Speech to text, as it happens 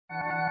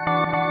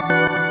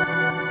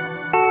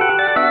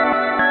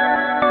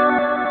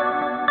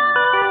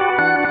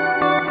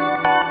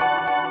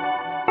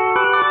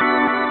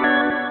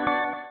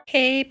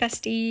Hey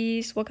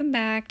besties, welcome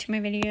back to my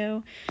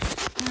video.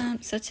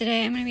 So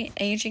today I'm gonna be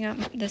aging up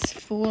this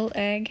full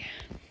egg.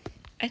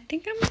 I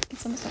think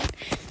it's almost done.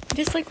 It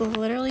is like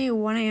literally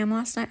 1 a.m.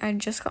 last night. I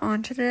just got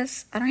onto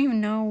this. I don't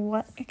even know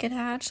what it could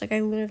hatch. Like I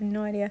literally have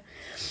no idea.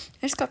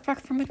 I just got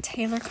back from a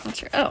Taylor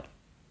concert. Oh,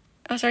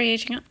 I was already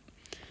aging up.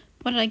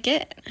 What did I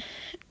get?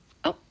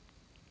 Oh,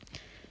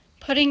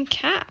 pudding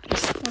cat.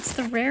 What's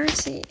the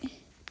rarity?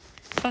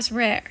 Oh, it's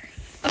rare.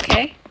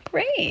 Okay,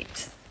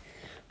 great.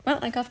 Well,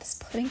 I got this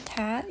pudding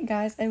cat.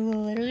 Guys, I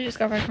literally just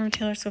got back from a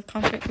Taylor Swift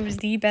concert. It was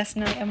the best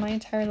night of my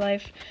entire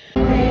life.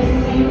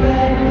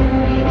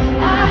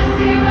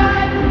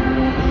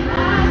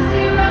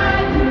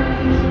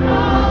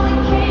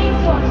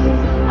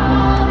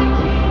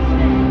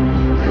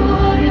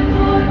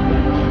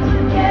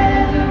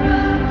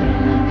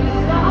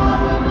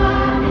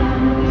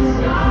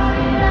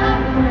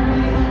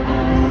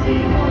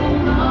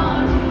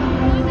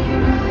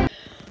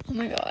 Oh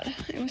my god,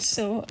 it was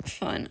so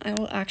fun. I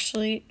will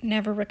actually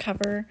never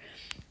recover.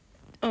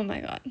 Oh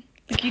my god.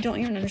 Like, you don't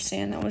even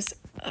understand. That was,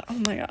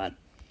 oh my god.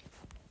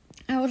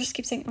 I will just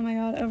keep saying, oh my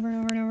god, over and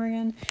over and over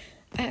again.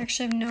 I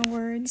actually have no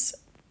words.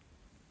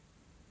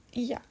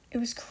 Yeah, it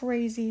was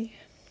crazy.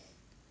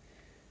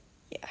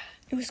 Yeah,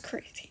 it was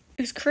crazy.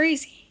 It was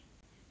crazy.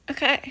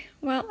 Okay,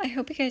 well, I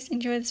hope you guys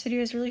enjoyed this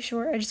video. It's really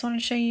short. I just wanted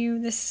to show you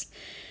this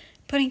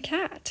pudding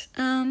cat.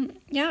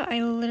 Yeah,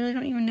 I literally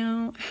don't even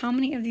know how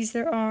many of these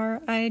there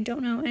are. I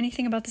don't know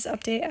anything about this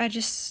update. I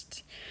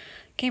just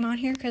came on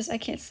here because I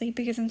can't sleep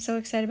because I'm so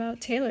excited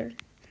about Taylor.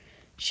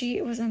 She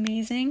was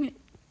amazing.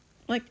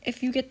 Like,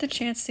 if you get the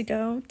chance to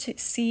go to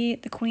see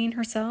the queen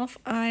herself,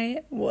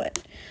 I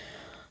would.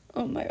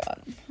 Oh my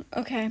god.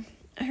 Okay,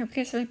 I hope you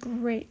guys have a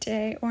great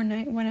day or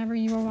night whenever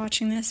you are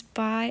watching this.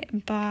 Bye.